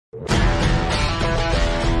Come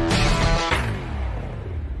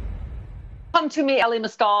to me, Elie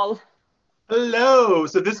Mystal. Hello.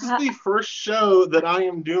 So this is the first show that I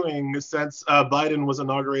am doing since Biden was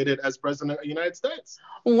inaugurated as president of the United States.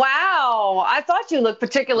 Wow. I thought you looked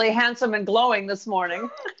particularly handsome and glowing this morning.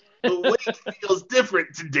 The weight feels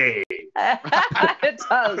different today. It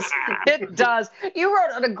does. It does. You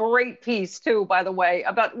wrote a great piece, too, by the way,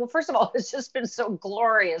 about, well, first of all, it's just been so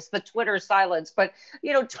glorious, the Twitter silence. But,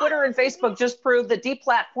 you know, Twitter and Facebook just proved that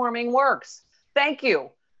deplatforming works. Thank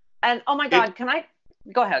you. And, oh, my God, can I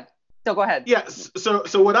go ahead? So go ahead. Yes. So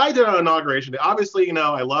what I did on Inauguration Day, obviously, you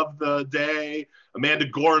know, I loved the day. Amanda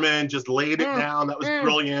Gorman just laid it down. That was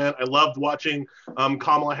brilliant. I loved watching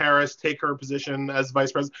Kamala Harris take her position as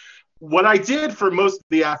vice president. What I did for most of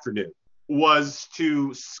the afternoon was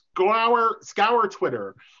to scour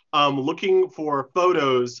Twitter looking for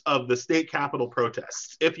photos of the state capitol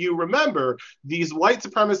protests. If you remember, these white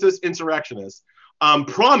supremacist insurrectionists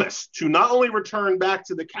promised to not only return back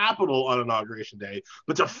to the Capitol on Inauguration Day,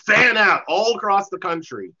 but to fan out all across the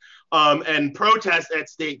country and protest at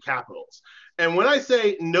state capitals. And when I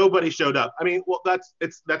say nobody showed up, I mean, well, that's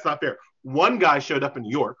not fair. One guy showed up in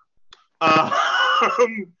New York.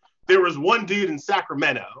 There was one dude in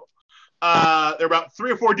Sacramento. There were about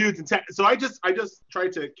 3 or 4 dudes in Texas. So I just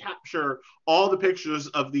tried to capture all the pictures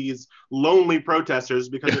of these lonely protesters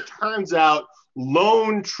because it turns out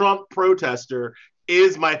lone Trump protester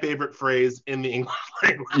is my favorite phrase in the English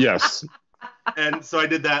language. Yes. And so I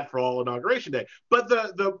did that for all Inauguration Day. But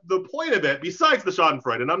the point of it, besides the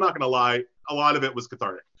Schadenfreude, and I'm not going to lie, a lot of it was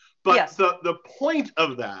cathartic. But yes, the point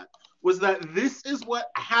of that was that this is what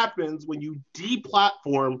happens when you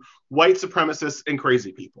deplatform white supremacists and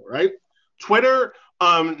crazy people, right? Twitter,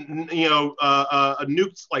 nuked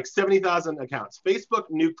like 70,000 accounts. Facebook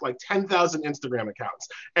nuked like 10,000 Instagram accounts.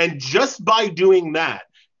 And just by doing that,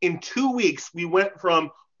 in 2 weeks, we went from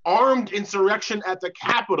armed insurrection at the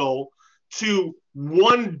Capitol to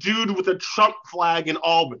one dude with a Trump flag in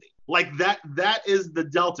Albany. Like that is the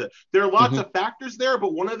delta. There are lots of factors there,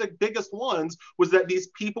 but one of the biggest ones was that these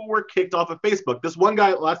people were kicked off of Facebook. This one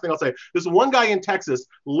guy, last thing I'll say, this one guy in Texas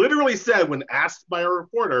literally said when asked by a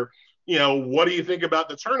reporter, you know, what do you think about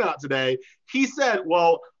the turnout today? He said,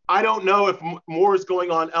 well, I don't know if more is going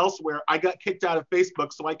on elsewhere. I got kicked out of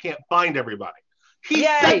Facebook, so I can't find everybody. He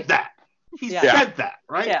said that. He said that,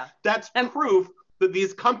 right? Yeah. That's proof that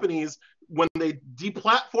these companies, when they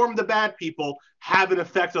deplatform the bad people, have an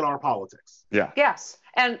effect on our politics. Yeah. Yes.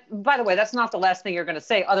 And by the way, that's not the last thing you're going to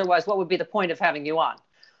say. Otherwise, what would be the point of having you on?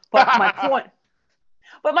 But my point...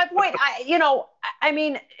 But my point, I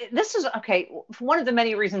mean, this is, okay, one of the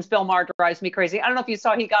many reasons Bill Maher drives me crazy. I don't know if you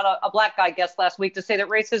saw, he got a black guy guest last week to say that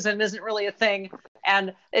racism isn't really a thing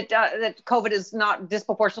and that COVID is not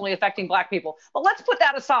disproportionately affecting black people. But let's put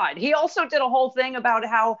that aside. He also did a whole thing about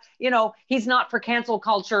how, he's not for cancel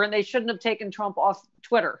culture and they shouldn't have taken Trump off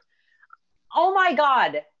Twitter. Oh, my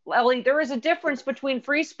God. Elie, there is a difference between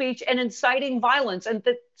free speech and inciting violence. And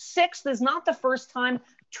the 6th is not the first time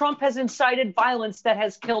Trump has incited violence that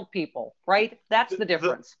has killed people, right? That's the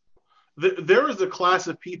difference. There is a class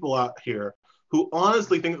of people out here who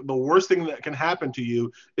honestly think that the worst thing that can happen to you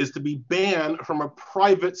is to be banned from a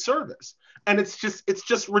private service. And it's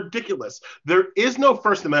just ridiculous. There is no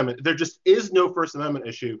First Amendment. There just is no First Amendment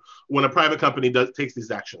issue when a private company takes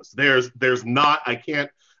these actions. There's not.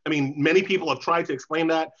 I mean, many people have tried to explain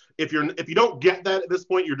that. If you don't get that at this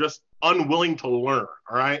point, you're just unwilling to learn.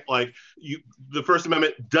 All right, like the First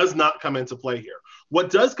Amendment does not come into play here. What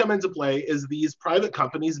does come into play is these private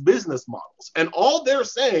companies' business models, and all they're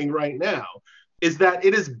saying right now is that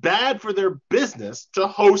it is bad for their business to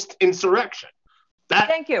host insurrection.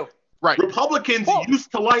 Thank you. Right. Republicans used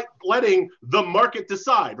to letting the market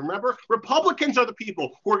decide. Remember, Republicans are the people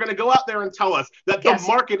who are going to go out there and tell us that the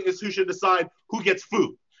market is who should decide who gets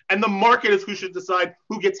food. And the market is who should decide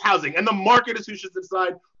who gets housing. And the market is who should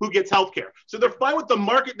decide who gets healthcare. So they're fine with the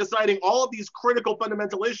market deciding all of these critical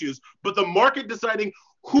fundamental issues, but the market deciding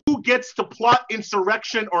who gets to plot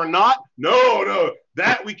insurrection or not? No,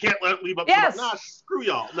 that we can't leave up to. Nah, screw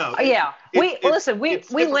y'all. No. We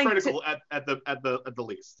linked at the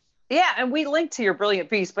least. Yeah, and we linked to your brilliant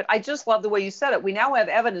piece, but I just love the way you said it. We now have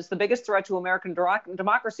evidence the biggest threat to American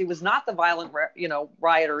democracy was not the violent,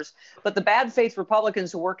 rioters, but the bad faith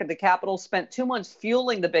Republicans who work at the Capitol spent 2 months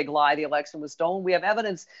fueling the big lie the election was stolen. We have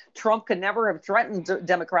evidence Trump could never have threatened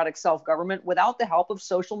democratic self-government without the help of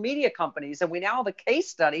social media companies. And we now have a case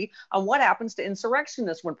study on what happens to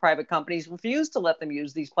insurrectionists when private companies refuse to let them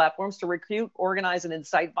use these platforms to recruit, organize, and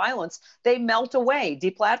incite violence. They melt away.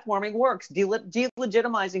 Deplatforming works.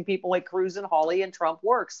 Delegitimizing people people like Cruz and Hawley and Trump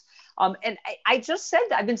works. And I just said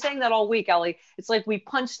that. I've been saying that all week, Elie. It's like we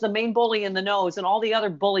punched the main bully in the nose and all the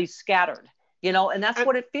other bullies scattered, and that's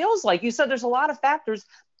what it feels like. You said there's a lot of factors.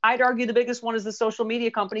 I'd argue the biggest one is the social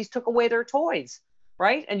media companies took away their toys,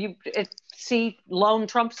 right? And you see lone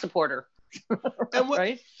Trump supporter.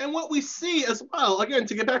 And what we see as well, again,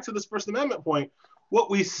 to get back to this First Amendment point, what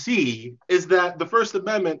we see is that the First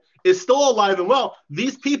Amendment is still alive and well.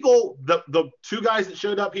 These people, the 2 guys that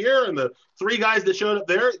showed up here and the 3 guys that showed up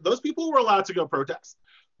there, those people were allowed to go protest.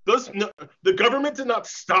 The government did not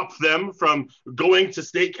stop them from going to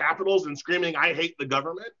state capitals and screaming, "I hate the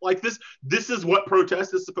government." Like this is what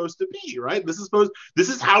protest is supposed to be, right? This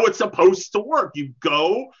is how it's supposed to work. You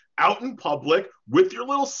go out in public with your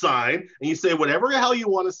little sign and you say whatever the hell you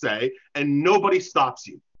want to say, and nobody stops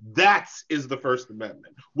you. That is the First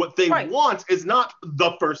Amendment. What they want is not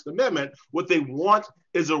the First Amendment. What they want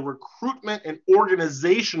is a recruitment and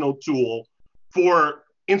organizational tool for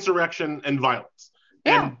insurrection and violence.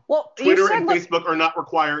 Yeah. And Twitter and Facebook are not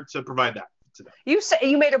required to provide that to them.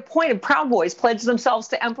 You made a point of Proud Boys pledged themselves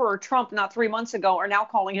to Emperor Trump not 3 months ago, are now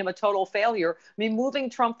calling him a total failure. I mean, moving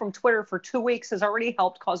Trump from Twitter for 2 weeks has already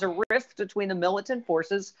helped cause a rift between the militant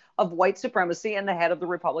forces of white supremacy and the head of the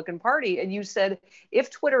Republican Party. And you said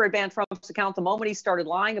if Twitter had banned Trump's account the moment he started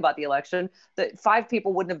lying about the election, that 5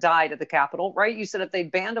 people wouldn't have died at the Capitol, right? You said if they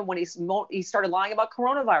banned him when he started lying about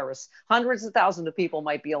coronavirus, hundreds of thousands of people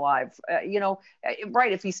might be alive.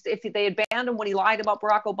 Right? If they had banned him when he lied about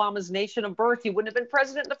Barack Obama's nation of birth, he wouldn't have been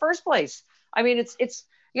president in the first place. I mean,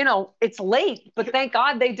 it's late, but thank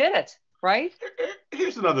God they did it. Right.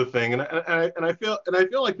 Here's another thing, and I feel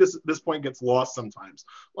like this point gets lost sometimes.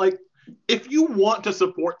 Like, if you want to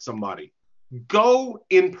support somebody, go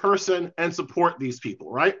in person and support these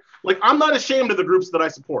people, right? Like, I'm not ashamed of the groups that I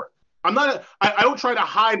support. I don't try to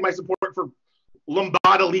hide my support for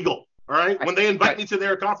Lambada Legal. All right. When they invite me to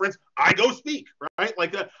their conference, I go speak. Right.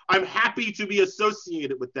 Like that. I'm happy to be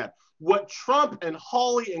associated with them. What Trump and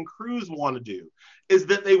Hawley and Cruz want to do is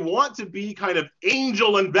that they want to be kind of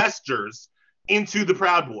angel investors into the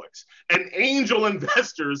Proud Boys and angel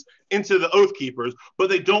investors into the Oath Keepers, but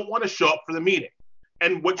they don't want to show up for the meeting.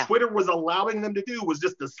 And what Twitter was allowing them to do was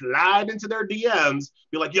just to slide into their DMs,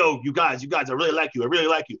 be like, "Yo, you guys, I really like you,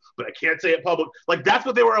 but I can't say it public." Like, that's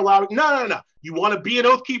what they were allowing. No. You want to be an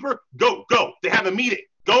Oath Keeper? Go. They have a meeting.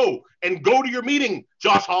 Go to your meeting,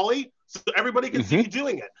 Josh Hawley, so everybody can see you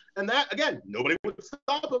doing it. And that, again, nobody would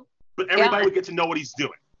stop him, but everybody would get to know what he's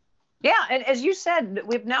doing. Yeah, and as you said,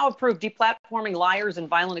 we've now approved deplatforming liars and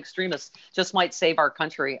violent extremists just might save our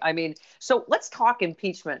country. I mean, so let's talk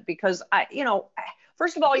impeachment, because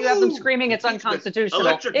first of all, you have them screaming it's unconstitutional.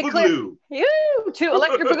 Electric Boogaloo.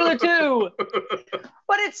 Electric Boogaloo too.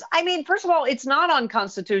 But first of all, it's not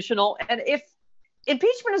unconstitutional. And if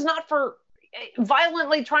impeachment is not for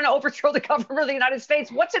violently trying to overthrow the government of the United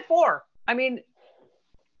States, what's it for? I mean,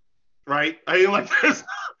 right? I mean, like this.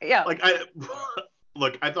 Yeah.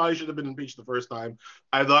 Look, I thought he should have been impeached the first time.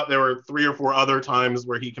 I thought there were 3 or 4 other times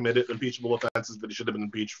where he committed impeachable offenses that he should have been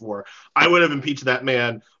impeached for. I would have impeached that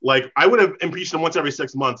man. Like, I would have impeached him once every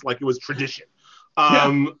 6 months, like it was tradition.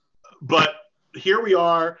 But here we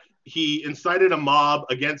are. He incited a mob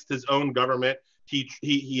against his own government.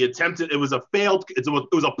 He attempted. It was a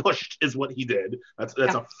push, is what he did. That's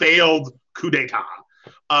a failed coup d'état.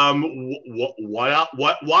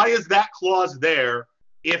 Why is that clause there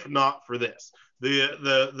if not for this?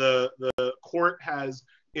 The court has,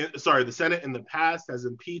 the Senate in the past has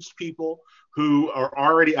impeached people who are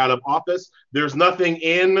already out of office. There's nothing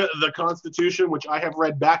in the Constitution, which I have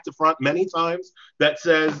read back to front many times, that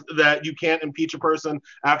says that you can't impeach a person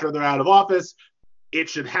after they're out of office. It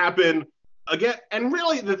should happen again. And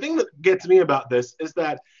really, the thing that gets me about this is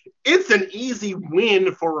that it's an easy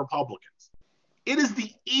win for Republicans. It is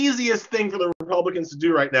the easiest thing for the Republicans to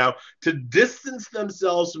do right now, to distance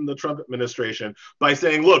themselves from the Trump administration by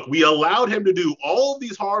saying, look, we allowed him to do all of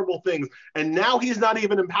these horrible things, and now he's not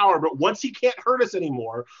even in power. But once he can't hurt us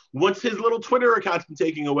anymore, once his little Twitter account's been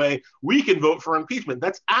taken away, we can vote for impeachment.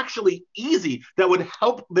 That's actually easy. That would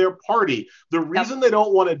help their party. The reason they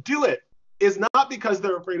don't want to do it is not because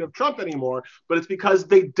they're afraid of Trump anymore, but it's because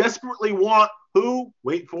they desperately want who?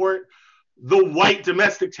 Wait for it. The white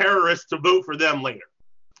domestic terrorists to vote for them later.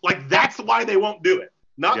 Like, that's why they won't do it.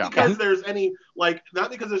 Not because there's any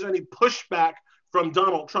pushback from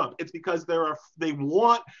Donald Trump. It's because they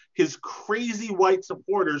want his crazy white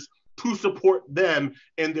supporters to support them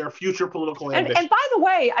in their future political ambitions. And by the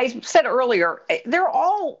way, I said earlier, they're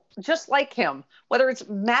all just like him, whether it's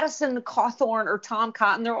Madison Cawthorn or Tom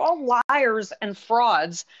Cotton, they're all liars and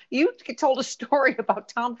frauds. You told a story about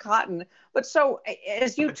Tom Cotton, but so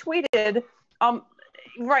as you tweeted,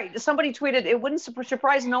 right, somebody tweeted, it wouldn't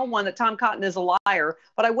surprise no one that Tom Cotton is a liar,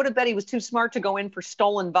 but I would have bet he was too smart to go in for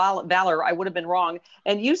stolen valor. I would have been wrong.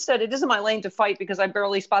 And you said, it isn't my lane to fight because I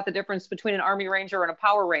barely spot the difference between an Army Ranger and a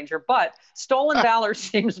Power Ranger, but stolen valor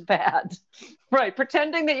seems bad. Right,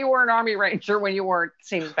 pretending that you were an Army Ranger when you weren't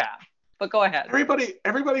seems bad. But go ahead.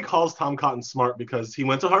 Everybody calls Tom Cotton smart because he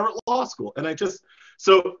went to Harvard Law School. And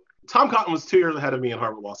Tom Cotton was 2 years ahead of me in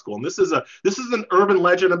Harvard Law School. And this is an urban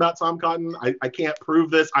legend about Tom Cotton. I can't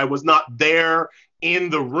prove this. I was not there in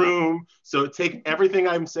the room. So take everything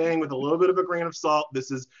I'm saying with a little bit of a grain of salt.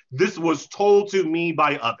 This was told to me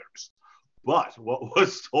by others. But what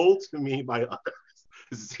was told to me by others,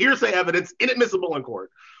 this is hearsay evidence, inadmissible in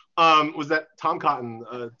court, was that Tom Cotton,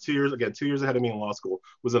 2 years ahead of me in law school,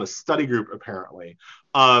 was in a study group apparently.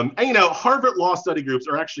 And Harvard law study groups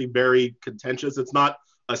are actually very contentious. It's not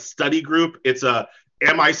a study group. It's a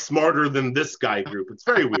am I smarter than this guy group. It's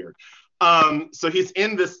very weird. So he's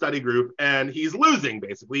in this study group and he's losing,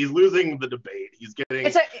 basically. He's losing the debate. He's getting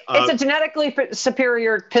it's a genetically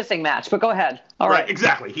superior pissing match, but go ahead. All right.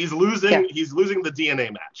 Exactly. He's losing the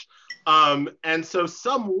DNA match. And so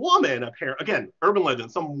some woman, again, urban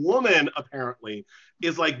legend, some woman apparently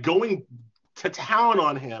is like going to town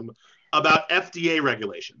on him about FDA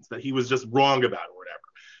regulations that he was just wrong about or whatever.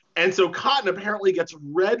 And so Cotton apparently gets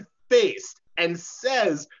red-faced and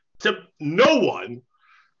says to no one,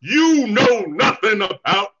 "You know nothing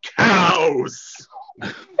about cows."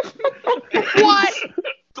 What?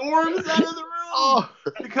 Storms out of the room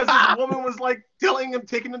because this woman was like taking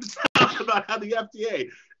him to town about how the FDA.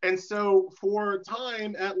 And so for a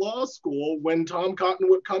time at law school, when Tom Cotton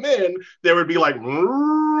would come in, there would be like,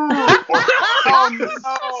 oh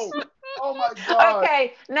my God.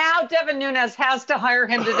 Okay, now Devin Nunes has to hire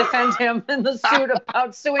him to defend him in the suit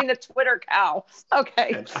about suing the Twitter cow.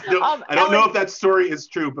 Okay. I don't know if that story is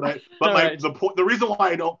true, the reason why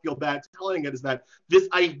I don't feel bad telling it is that this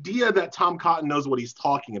idea that Tom Cotton knows what he's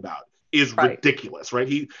talking about is ridiculous, right?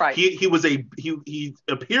 He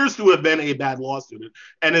appears to have been a bad law student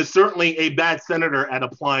and is certainly a bad senator at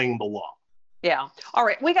applying the law. Yeah. All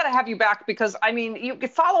right. We got to have you back because, I mean, you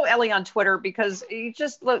could follow Elie on Twitter because you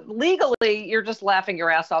just legally, you're just laughing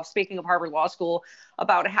your ass off. Speaking of Harvard Law School,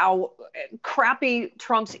 about how crappy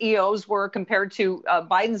Trump's EOs were compared to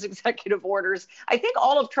Biden's executive orders. I think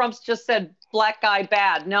all of Trump's just said black guy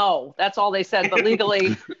bad. No, that's all they said, but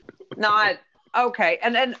legally not. Okay.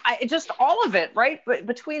 And then just all of it, right? But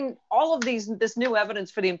between all of this new evidence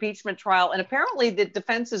for the impeachment trial, and apparently the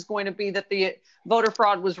defense is going to be that the voter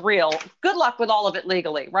fraud was real. Good luck with all of it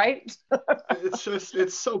legally, right? Again,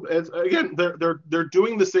 they're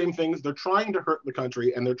doing the same things. They're trying to hurt the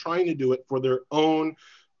country and they're trying to do it for their own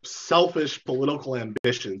selfish political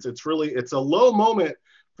ambitions. It's a low moment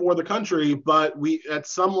for the country, but at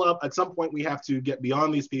some point we have to get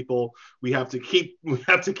beyond these people. We have to keep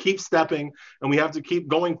stepping, and we have to keep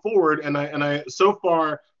going forward. And I so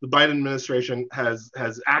far the Biden administration has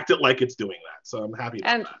acted like it's doing that. So I'm happy.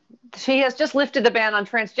 And she has just lifted the ban on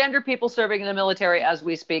transgender people serving in the military as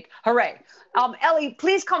we speak. Hooray! Elie,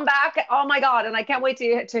 please come back. Oh my God! And I can't wait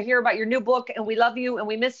to hear about your new book. And we love you, and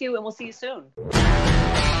we miss you, and we'll see you soon.